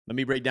Let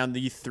me break down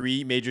the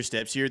 3 major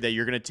steps here that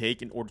you're going to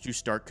take in order to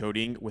start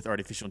coding with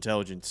artificial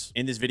intelligence.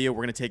 In this video,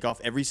 we're going to take off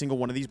every single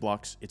one of these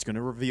blocks. It's going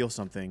to reveal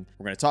something.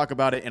 We're going to talk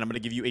about it, and I'm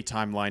going to give you a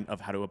timeline of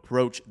how to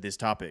approach this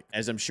topic.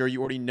 As I'm sure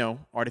you already know,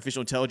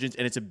 artificial intelligence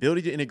and its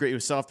ability to integrate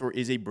with software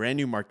is a brand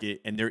new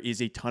market, and there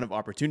is a ton of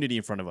opportunity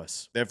in front of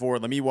us. Therefore,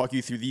 let me walk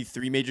you through the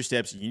 3 major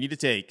steps you need to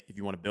take if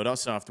you want to build out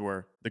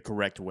software the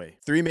correct way.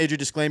 3 major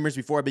disclaimers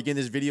before I begin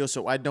this video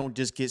so I don't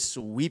just get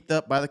swept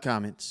up by the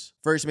comments.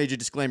 First major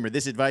disclaimer,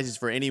 this advice is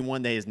for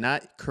anyone that is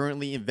not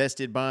currently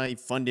invested by,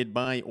 funded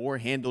by, or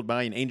handled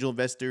by an angel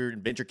investor,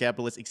 venture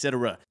capitalist,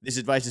 etc. This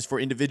advice is for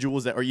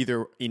individuals that are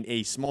either in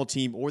a small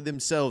team or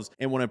themselves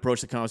and want to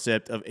approach the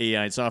concept of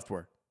AI and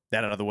software.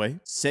 That out of the way.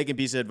 Second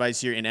piece of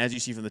advice here, and as you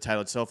see from the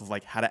title itself of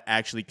like how to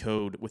actually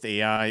code with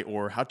AI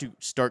or how to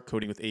start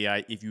coding with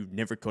AI if you've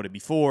never coded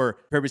before.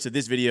 The purpose of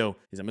this video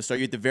is I'm gonna start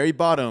you at the very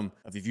bottom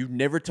of if you've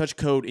never touched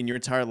code in your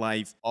entire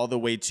life, all the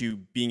way to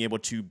being able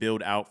to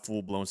build out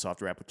full-blown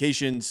software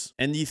applications.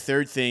 And the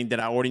third thing that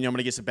I already know I'm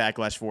gonna get some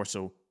backlash for,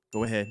 so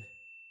go ahead,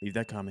 leave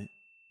that comment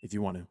if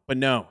you want to. But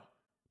no,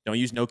 don't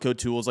use no-code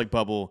tools like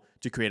Bubble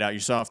to create out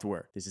your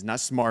software. This is not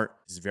smart,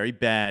 this is very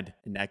bad,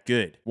 and not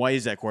good. Why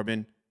is that,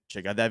 Corbin?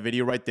 Check out that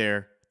video right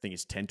there. I think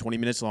it's 10-20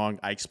 minutes long.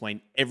 I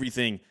explain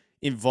everything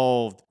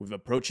involved with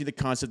approaching the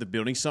concept of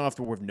building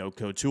software with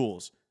no-code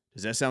tools.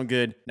 Does that sound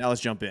good? Now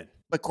let's jump in.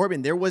 But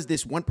Corbin, there was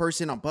this one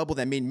person on Bubble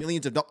that made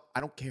millions of dollars.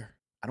 I don't care.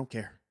 I don't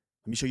care.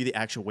 Let me show you the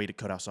actual way to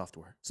code out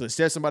software. So the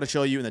steps I'm about to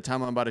show you and the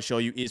time I'm about to show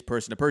you is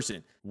person to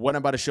person. What I'm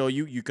about to show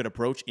you, you could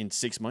approach in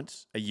 6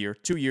 months, a year,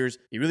 2 years.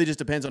 It really just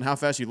depends on how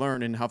fast you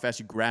learn and how fast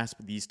you grasp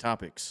these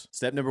topics.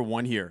 Step number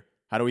 1 here.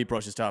 How do we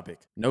approach this topic?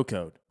 No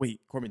code.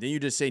 Wait, Corbin, didn't you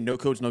just say no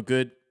code's no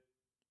good?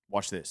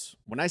 Watch this.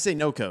 When I say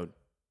no code,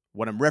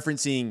 what I'm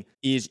referencing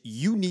is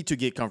you need to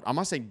get comfortable. I'm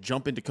not saying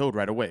jump into code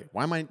right away.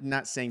 Why am I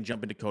not saying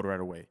jump into code right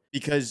away?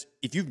 Because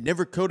if you've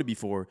never coded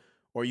before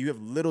or you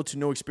have little to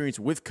no experience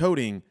with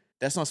coding,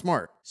 that's not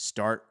smart.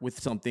 Start with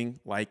something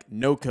like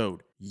no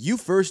code. You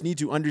first need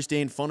to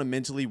understand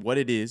fundamentally what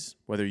it is,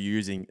 whether you're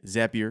using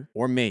Zapier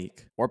or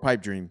Make or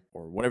Pipedream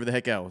or whatever the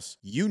heck else.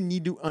 You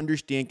need to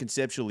understand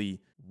conceptually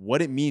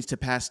what it means to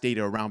pass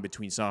data around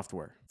between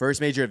software.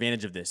 First major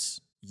advantage of this,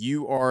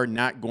 you are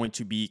not going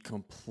to be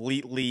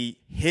completely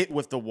hit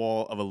with the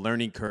wall of a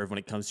learning curve when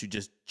it comes to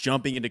just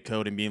jumping into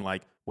code and being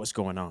like, what's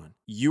going on?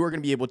 You are going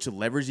to be able to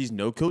leverage these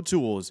no-code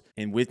tools,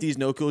 and with these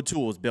no-code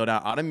tools, build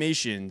out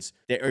automations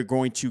that are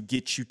going to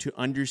get you to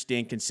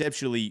understand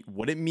conceptually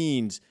what it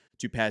means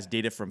to pass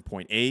data from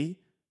point A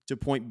to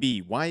point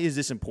B. Why is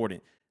this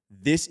important?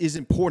 This is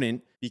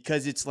important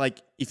because it's like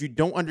if you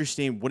don't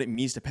understand what it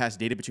means to pass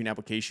data between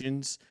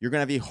applications, you're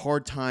going to have a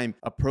hard time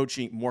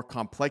approaching more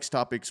complex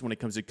topics when it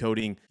comes to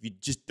coding. You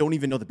just don't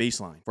even know the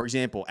baseline. For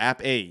example,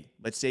 app A,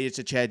 let's say it's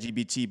a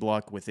ChatGPT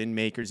block within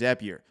Make or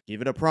Zapier.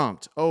 Give it a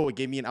prompt. Oh, it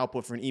gave me an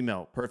output for an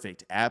email.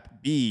 Perfect.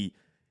 App B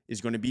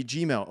is going to be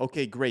Gmail.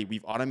 Okay, great.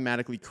 We've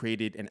automatically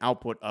created an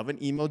output of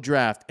an email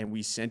draft and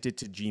we sent it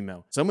to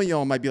Gmail. Some of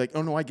y'all might be like,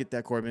 oh no, I get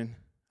that, Corbin.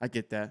 I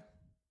get that.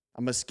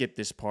 I'm going to skip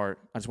this part.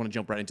 I just want to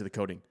jump right into the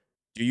coding.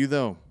 Do you,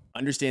 though,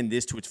 understand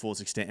this to its fullest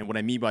extent? And what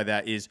I mean by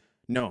that is,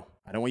 no,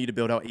 I don't want you to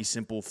build out a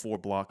simple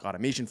 4-block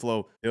automation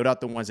flow. Build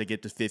out the ones that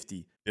get to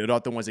 50. Build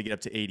out the ones that get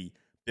up to 80.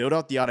 Build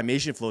out the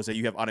automation flows that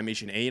you have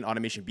automation A and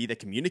automation B that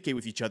communicate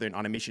with each other. And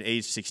automation A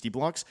is 60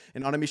 blocks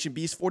and automation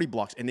B is 40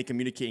 blocks. And they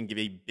communicate and give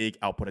a big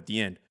output at the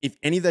end. If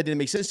any of that didn't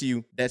make sense to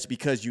you, that's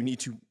because you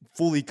need to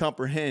fully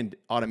comprehend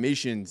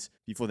automations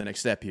before the next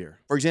step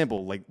here. For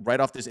example, like right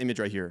off this image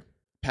right here,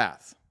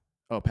 path.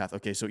 Oh, path.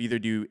 Okay, so either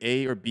do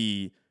A or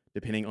B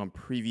depending on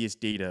previous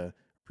data,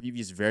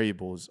 previous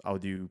variables. I'll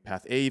do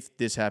path A if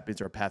this happens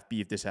or path B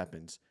if this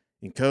happens.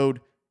 In code,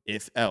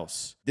 if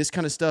else. This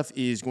kind of stuff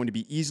is going to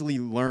be easily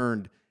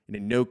learned in a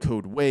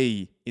no-code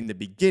way in the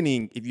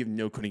beginning if you have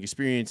no coding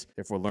experience,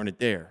 therefore learn it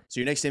there. So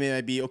your next statement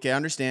might be, okay, I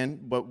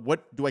understand, but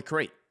what do I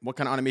create? What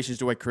kind of automations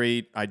do I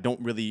create? I'm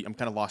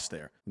kind of lost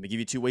there. Let me give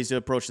you 2 ways to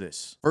approach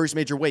this. First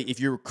major way, if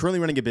you're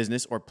currently running a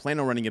business or plan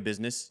on running a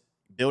business,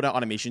 build out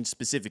automation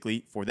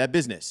specifically for that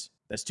business.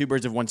 That's 2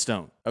 birds of 1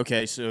 stone.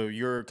 Okay, so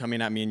you're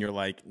coming at me and you're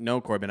like,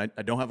 no, Corbin,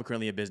 I don't have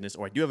currently a business,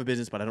 or I do have a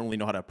business, but I don't really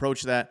know how to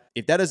approach that.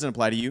 If that doesn't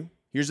apply to you,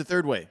 here's the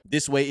 3rd way.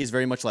 This way is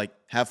very much like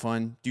have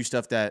fun, do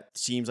stuff that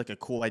seems like a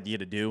cool idea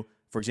to do.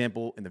 For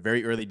example, in the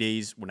very early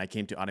days when I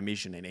came to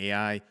automation and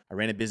AI, I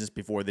ran a business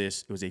before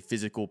this. It was a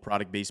physical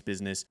product-based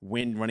business.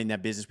 When running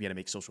that business, we had to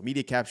make social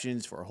media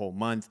captions for a whole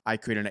month. I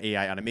created an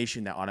AI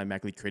automation that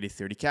automatically created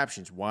 30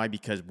 captions. Why?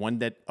 Because 1,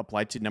 that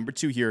applied to number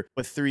 2 here,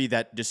 but 3,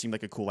 that just seemed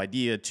like a cool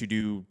idea to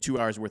do 2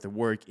 hours worth of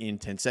work in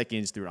 10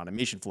 seconds through an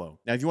automation flow.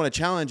 Now, if you want a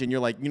challenge and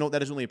you're like, you know, that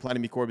doesn't really apply to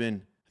me,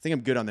 Corbin, I think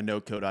I'm good on the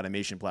no-code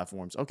automation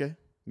platforms. Okay, let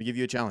me give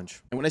you a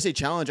challenge. And when I say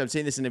challenge, I'm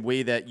saying this in a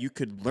way that you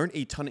could learn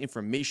a ton of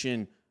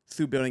information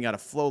through building out a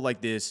flow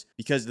like this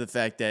because of the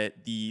fact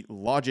that the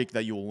logic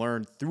that you'll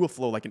learn through a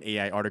flow like an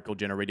AI article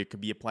generator could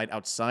be applied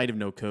outside of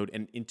no code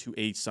and into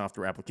a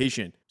software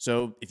application.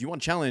 So if you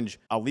want a challenge,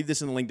 I'll leave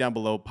this in the link down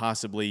below,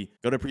 possibly.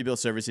 Go to pre-built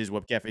services,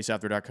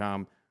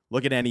 webcafesoftware.com,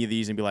 look at any of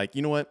these and be like,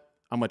 you know what?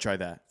 I'm going to try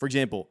that. For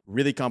example,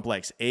 really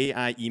complex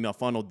AI email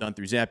funnel done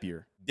through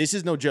Zapier. This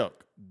is no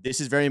joke. This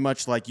is very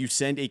much like you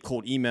send a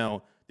cold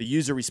email, the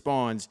user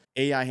responds,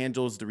 AI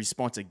handles the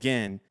response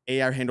again,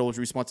 AI handles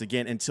the response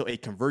again until a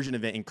conversion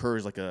event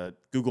occurs, like a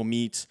Google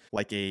Meet,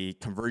 like a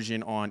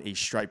conversion on a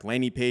Stripe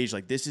landing page.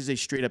 Like this is a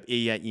straight up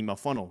AI email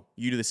funnel.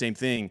 You do the same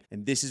thing.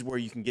 And this is where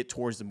you can get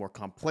towards the more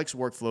complex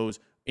workflows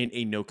in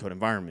a no-code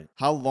environment.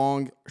 How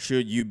long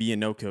should you be in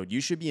no-code?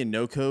 You should be in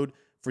no-code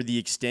for the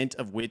extent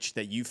of which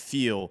that you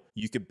feel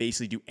you could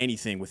basically do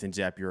anything within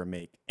Zapier or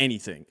Make.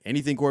 Anything.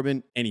 Anything,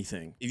 Corbin?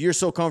 Anything. If you're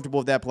so comfortable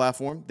with that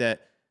platform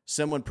that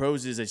someone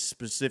poses a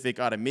specific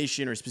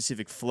automation or a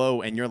specific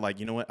flow and you're like,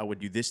 you know what, I would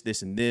do this,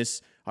 this, and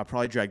this. I'll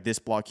probably drag this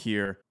block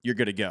here. You're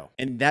good to go.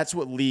 And that's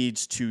what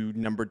leads to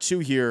number 2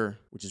 here,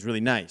 which is really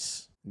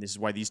nice. And this is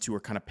why these two are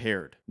kind of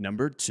paired.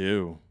 Number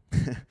 2,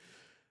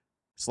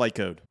 slide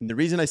code. And the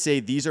reason I say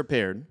these are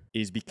paired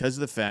is because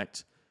of the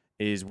fact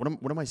is what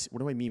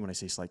do I mean when I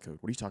say slide code?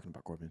 What are you talking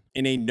about, Corbin?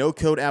 In a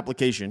no-code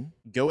application,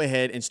 go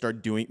ahead and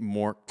start doing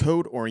more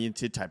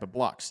code-oriented type of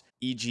blocks,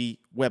 e.g.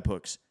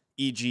 webhooks,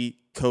 e.g.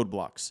 code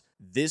blocks.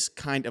 This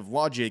kind of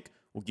logic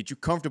will get you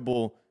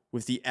comfortable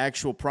with the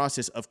actual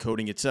process of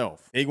coding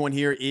itself. Big one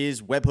here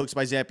is webhooks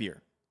by Zapier.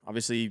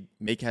 Obviously,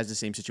 Make has the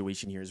same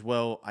situation here as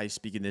well. I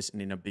speak in this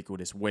in an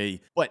ubiquitous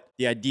way. But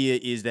the idea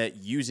is that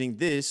using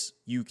this,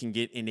 you can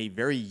get in a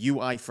very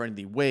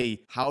UI-friendly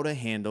way how to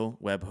handle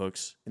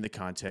webhooks in the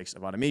context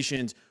of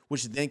automations,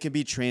 which then can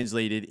be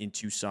translated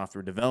into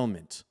software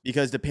development.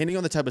 Because depending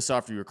on the type of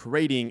software you're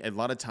creating, a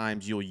lot of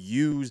times you'll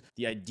use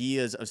the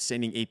ideas of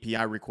sending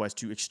API requests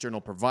to external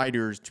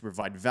providers to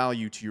provide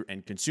value to your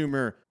end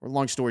consumer. Or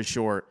long story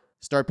short,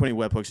 start putting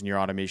webhooks in your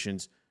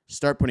automations,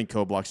 start putting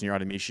code blocks in your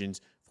automations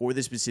for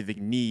the specific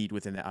need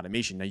within the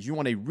automation. Now, you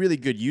want a really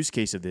good use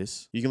case of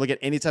this. You can look at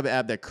any type of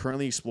app that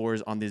currently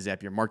explores on the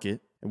Zapier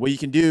market. And what you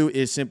can do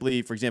is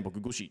simply, for example,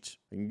 Google Sheets.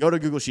 I can go to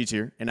Google Sheets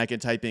here and I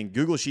can type in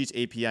Google Sheets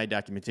API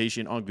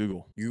documentation on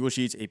Google, Google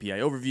Sheets API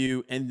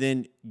overview, and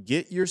then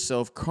get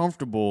yourself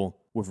comfortable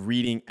with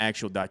reading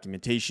actual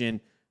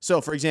documentation. So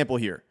for example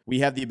here, we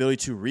have the ability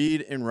to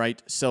read and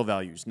write cell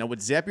values. Now what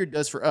Zapier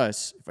does for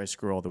us, if I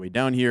scroll all the way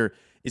down here,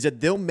 is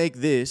that they'll make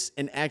this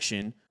an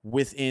action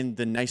within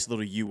the nice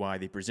little UI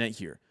they present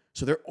here.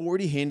 So they're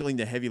already handling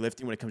the heavy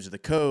lifting when it comes to the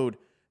code,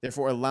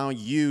 therefore allowing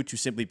you to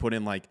simply put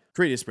in like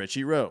create a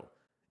spreadsheet row,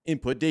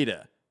 input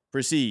data,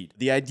 proceed.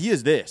 The idea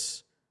is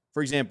this.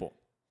 For example,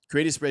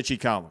 create a spreadsheet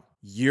column.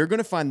 You're going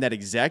to find that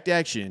exact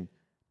action,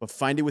 but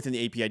find it within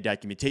the API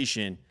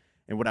documentation.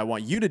 And what I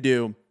want you to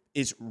do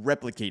is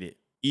replicate it.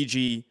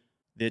 E.g.,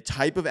 the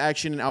type of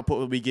action and output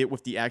that we get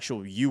with the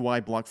actual UI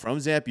block from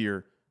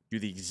Zapier, do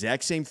the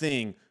exact same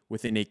thing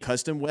within a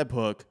custom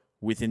webhook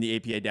within the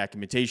API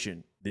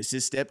documentation. This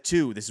is step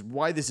 2. This is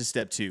why this is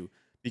step 2.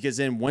 Because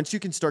then once you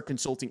can start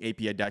consulting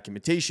API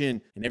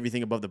documentation and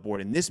everything above the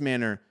board in this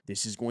manner,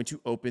 this is going to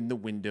open the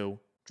window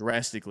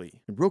drastically.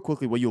 And real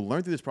quickly, what you'll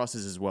learn through this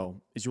process as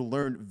well is you'll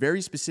learn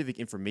very specific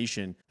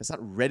information that's not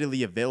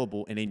readily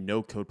available in a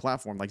no-code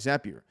platform like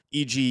Zapier.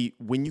 E.g.,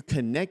 when you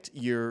connect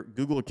your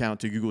Google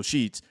account to Google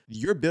Sheets,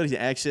 your ability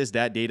to access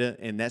that data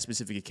in that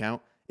specific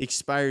account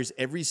expires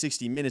every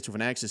 60 minutes with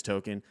an access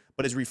token,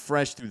 but is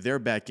refreshed through their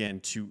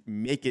backend to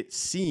make it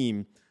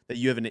seem that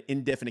you have an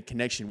indefinite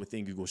connection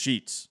within Google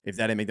Sheets. If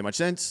that didn't make that much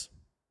sense,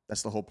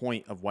 that's the whole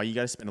point of why you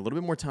got to spend a little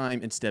bit more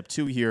time in step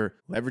 2 here,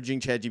 leveraging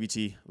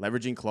ChatGPT,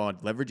 leveraging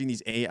Claude, leveraging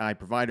these AI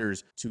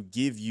providers to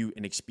give you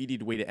an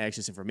expedient way to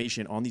access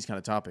information on these kind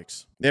of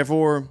topics.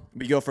 Therefore,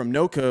 we go from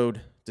no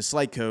code to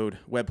slide code,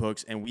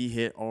 webhooks, and we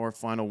hit our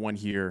final one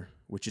here,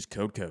 which is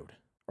code,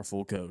 or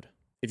full code.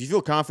 If you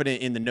feel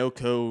confident in the no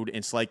code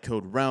and slide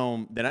code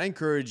realm, then I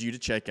encourage you to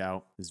check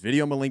out this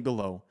video. I'm going to link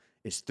below.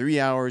 It's 3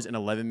 hours and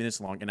 11 minutes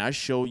long, and I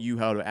show you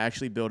how to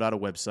actually build out a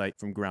website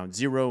from ground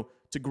zero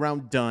to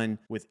ground done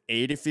with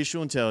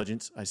artificial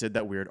intelligence. I said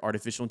that weird,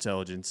 artificial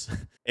intelligence,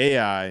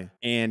 AI,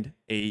 and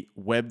a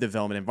web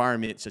development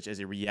environment such as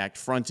a React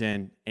front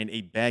end and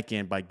a back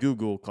end by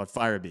Google called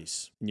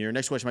Firebase. And your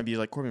next question might be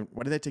like, Corbin,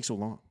 why did that take so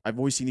long? I've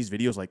always seen these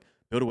videos like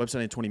build a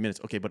website in 20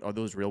 minutes. Okay, but are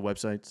those real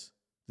websites?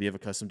 Do they have a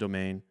custom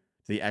domain?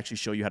 Do they actually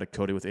show you how to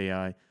code it with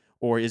AI?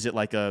 Or is it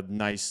like a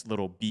nice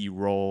little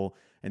B-roll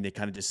and they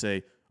kind of just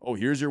say, oh,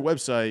 here's your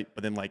website,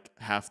 but then like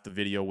half the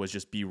video was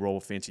just B-roll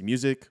fancy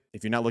music?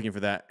 If you're not looking for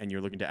that and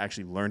you're looking to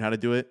actually learn how to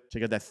do it,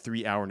 check out that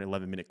 3 hour and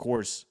 11-minute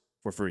course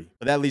for free.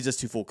 But that leads us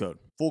to full code.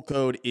 Full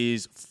code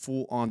is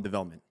full-on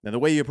development. Now, the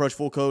way you approach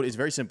full code is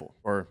very simple,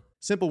 or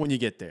simple when you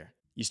get there.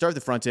 You start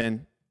the front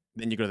end,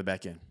 then you go to the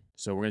back end.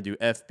 So we're going to do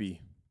FB,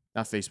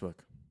 not Facebook.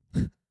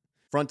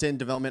 Front-end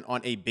development on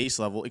a base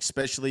level,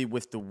 especially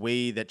with the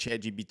way that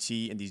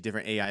ChatGPT and these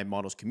different AI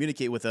models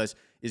communicate with us,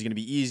 is going to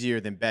be easier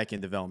than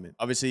back-end development.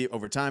 Obviously,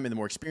 over time and the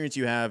more experience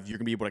you have, you're going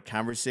to be able to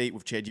conversate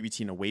with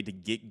ChatGPT in a way to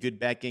get good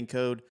back-end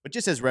code. But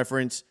just as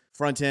reference,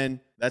 front-end,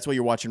 that's what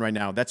you're watching right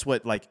now. That's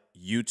what like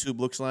YouTube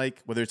looks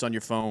like, whether it's on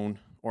your phone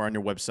or on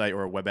your website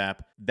or a web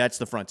app. That's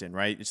the front end,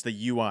 right? It's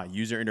the UI,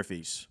 user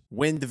interface.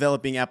 When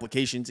developing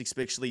applications,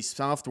 especially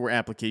software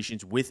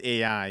applications with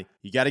AI,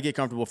 you got to get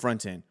comfortable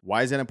front end.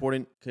 Why is that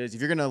important? Because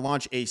if you're going to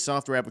launch a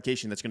software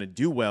application that's going to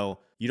do well,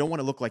 you don't want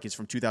to look like it's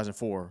from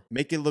 2004.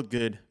 Make it look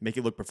good, make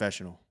it look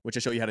professional, which I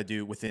show you how to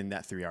do within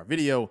that 3-hour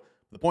video.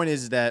 The point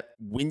is that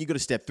when you go to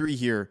step 3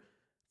 here,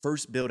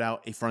 first build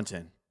out a front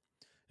end.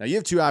 Now you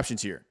have 2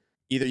 options here.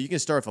 Either you can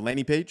start with a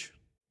landing page.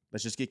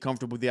 Let's just get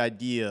comfortable with the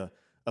idea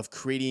of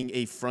creating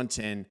a front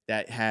end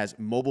that has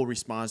mobile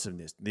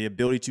responsiveness, the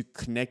ability to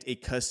connect a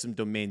custom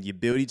domain, the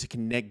ability to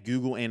connect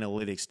Google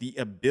Analytics, the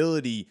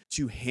ability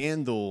to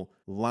handle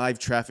live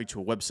traffic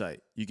to a website.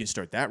 You can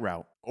start that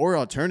route. Or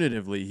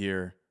alternatively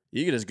here,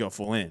 you can just go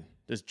full in,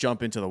 just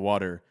jump into the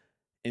water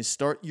and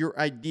start your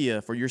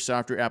idea for your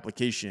software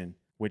application,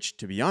 which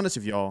to be honest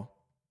with y'all,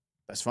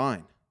 that's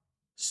fine.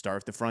 Start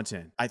with the front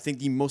end. I think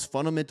the most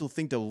fundamental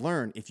thing to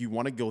learn if you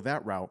want to go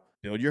that route,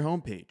 build your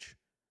homepage.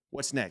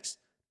 What's next?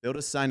 Build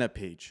a sign up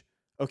page.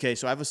 Okay,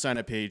 so I have a sign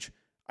up page.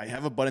 I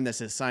have a button that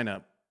says sign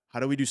up. How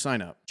do we do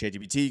sign up?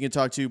 ChatGPT you can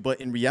talk to,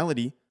 but in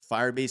reality,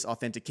 Firebase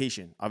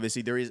authentication.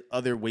 Obviously, there is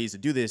other ways to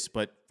do this,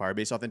 but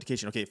Firebase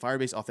authentication. Okay,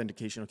 Firebase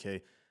authentication.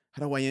 Okay,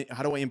 how do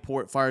I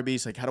import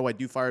Firebase? Like, how do I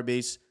do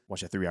Firebase?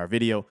 Watch that 3-hour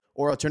video.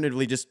 Or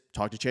alternatively, just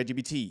talk to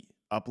ChatGPT.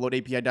 Upload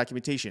API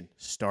documentation.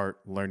 Start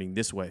learning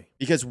this way.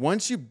 Because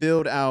once you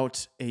build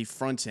out a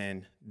front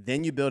end,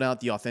 then you build out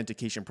the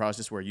authentication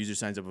process where a user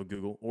signs up with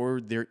Google or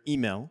their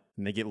email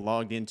and they get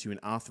logged into an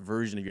auth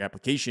version of your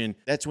application.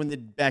 That's when the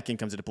backend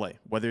comes into play.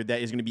 Whether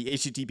that is going to be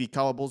HTTP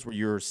callables where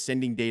you're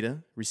sending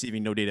data,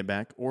 receiving no data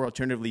back, or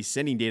alternatively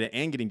sending data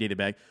and getting data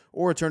back,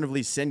 or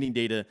alternatively sending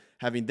data,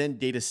 having then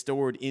data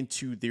stored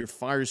into their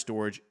file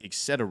storage,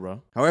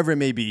 etc. However it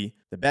may be,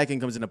 the backend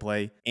comes into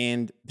play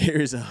and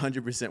there is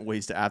 100%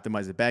 ways to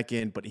optimize the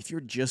backend. But if you're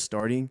just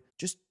starting,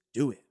 just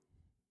do it.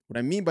 What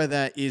I mean by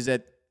that is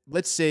that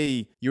let's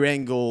say your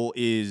end goal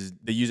is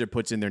the user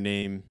puts in their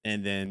name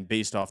and then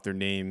based off their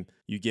name,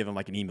 you give them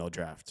like an email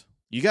draft.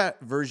 You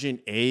got version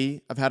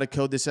A of how to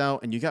code this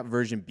out and you got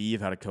version B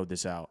of how to code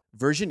this out.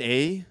 Version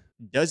A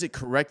does it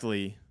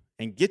correctly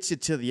and gets you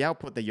to the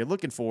output that you're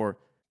looking for,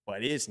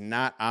 but it's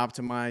not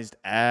optimized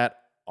at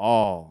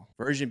all.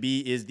 Version B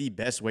is the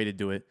best way to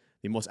do it,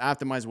 the most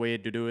optimized way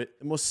to do it,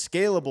 the most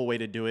scalable way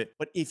to do it.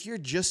 But if you're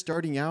just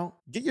starting out,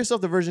 get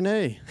yourself to version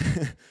A.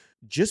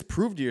 Just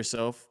prove to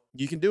yourself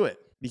you can do it.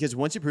 Because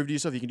once you prove to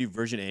yourself you can do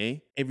version A,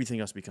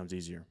 everything else becomes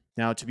easier.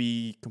 Now, to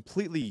be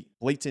completely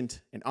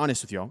blatant and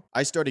honest with y'all,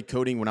 I started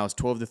coding when I was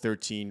 12 to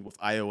 13 with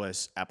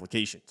iOS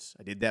applications.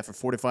 I did that for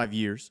 4 to 5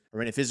 years. I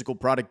ran a physical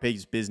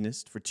product-based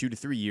business for 2 to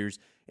 3 years.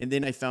 And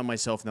then I found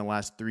myself in the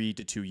last 3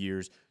 to 2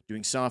 years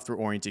doing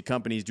software-oriented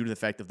companies due to the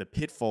fact of the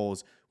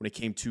pitfalls when it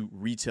came to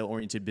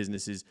retail-oriented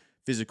businesses,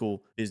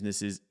 physical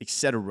businesses,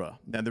 etc.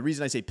 Now, the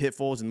reason I say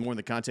pitfalls is more in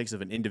the context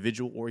of an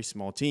individual or a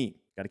small team.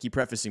 Got to keep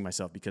prefacing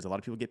myself because a lot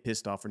of people get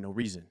pissed off for no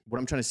reason. What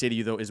I'm trying to say to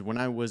you, though, is when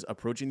I was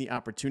approaching the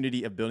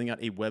opportunity of building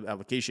out a web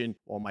application,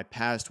 while my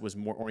past was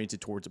more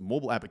oriented towards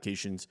mobile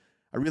applications,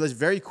 I realized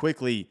very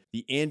quickly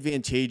the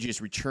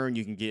advantageous return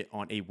you can get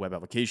on a web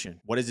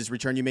application. What is this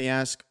return, you may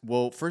ask?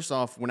 Well, first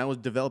off, when I was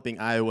developing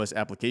iOS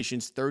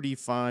applications,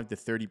 35 to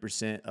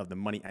 30% of the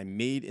money I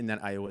made in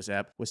that iOS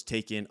app was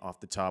taken off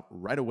the top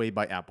right away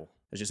by Apple.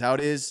 That's just how it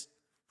is.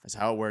 That's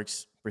how it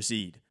works.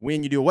 Proceed.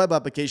 When you do a web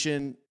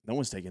application, no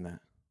one's taking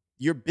that.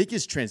 Your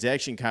biggest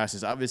transaction cost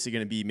is obviously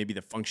going to be maybe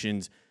the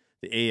functions,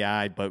 the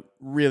AI, but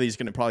really it's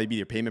going to probably be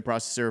your payment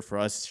processor. For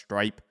us,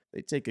 Stripe.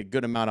 They take a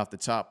good amount off the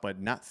top, but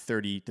not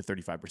 30 to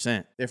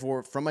 35%.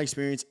 Therefore, from my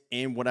experience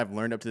and what I've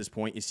learned up to this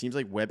point, it seems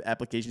like web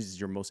applications is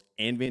your most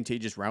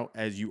advantageous route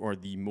as you are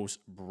the most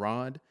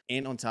broad.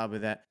 And on top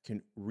of that,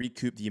 can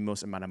recoup the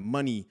most amount of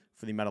money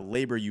for the amount of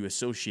labor you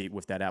associate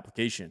with that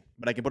application.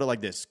 But I can put it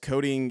like this.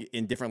 Coding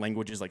in different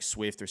languages like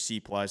Swift or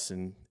C++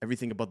 and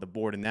everything above the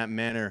board in that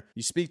manner,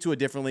 you speak to it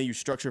differently, you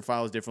structure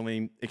files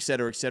differently,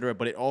 etc.,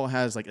 but it all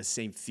has like a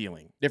same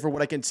feeling. Therefore,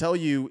 what I can tell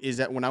you is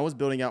that when I was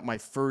building out my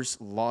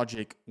first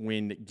logic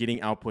when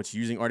getting outputs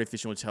using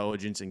artificial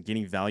intelligence and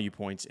getting value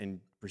points and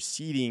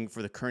proceeding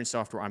for the current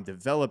software I'm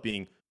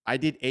developing, I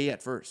did A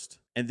at first.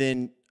 And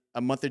then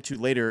a month or two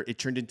later, it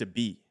turned into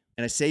B.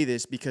 And I say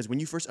this because when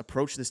you first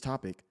approach this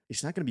topic,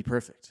 it's not going to be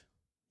perfect.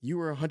 You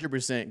are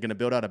 100% going to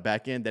build out a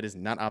backend that is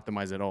not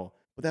optimized at all.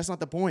 But that's not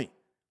the point.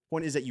 The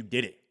point is that you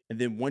did it. And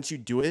then once you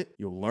do it,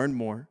 you'll learn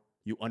more,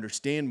 you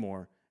understand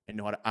more, and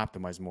know how to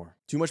optimize more.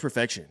 Too much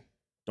perfection.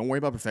 Don't worry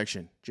about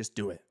perfection. Just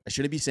do it. I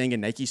shouldn't be saying a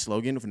Nike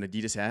slogan with an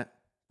Adidas hat.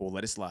 We'll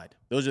let it slide.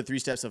 Those are the 3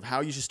 steps of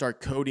how you should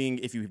start coding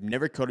if you've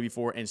never coded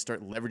before and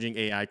start leveraging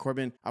AI.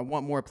 Corbin, I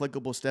want more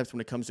applicable steps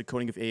when it comes to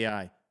coding with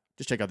AI.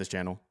 Just check out this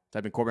channel.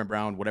 Type in Corbin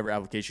Brown, whatever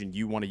application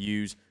you want to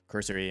use,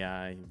 Cursor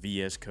AI,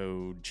 VS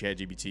Code,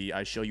 ChatGPT.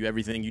 I show you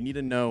everything you need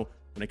to know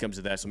when it comes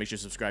to that. So make sure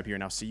to subscribe here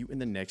and I'll see you in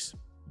the next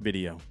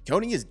video.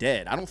 Coding is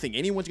dead. I don't think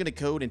anyone's going to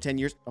code in 10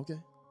 years. Okay,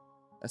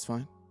 that's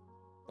fine.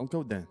 Don't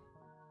code then.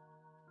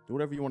 Do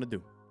whatever you want to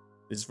do.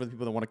 This is for the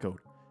people that want to code.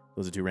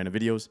 Those are 2 random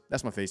videos.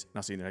 That's my face, and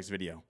I'll see you in the next video.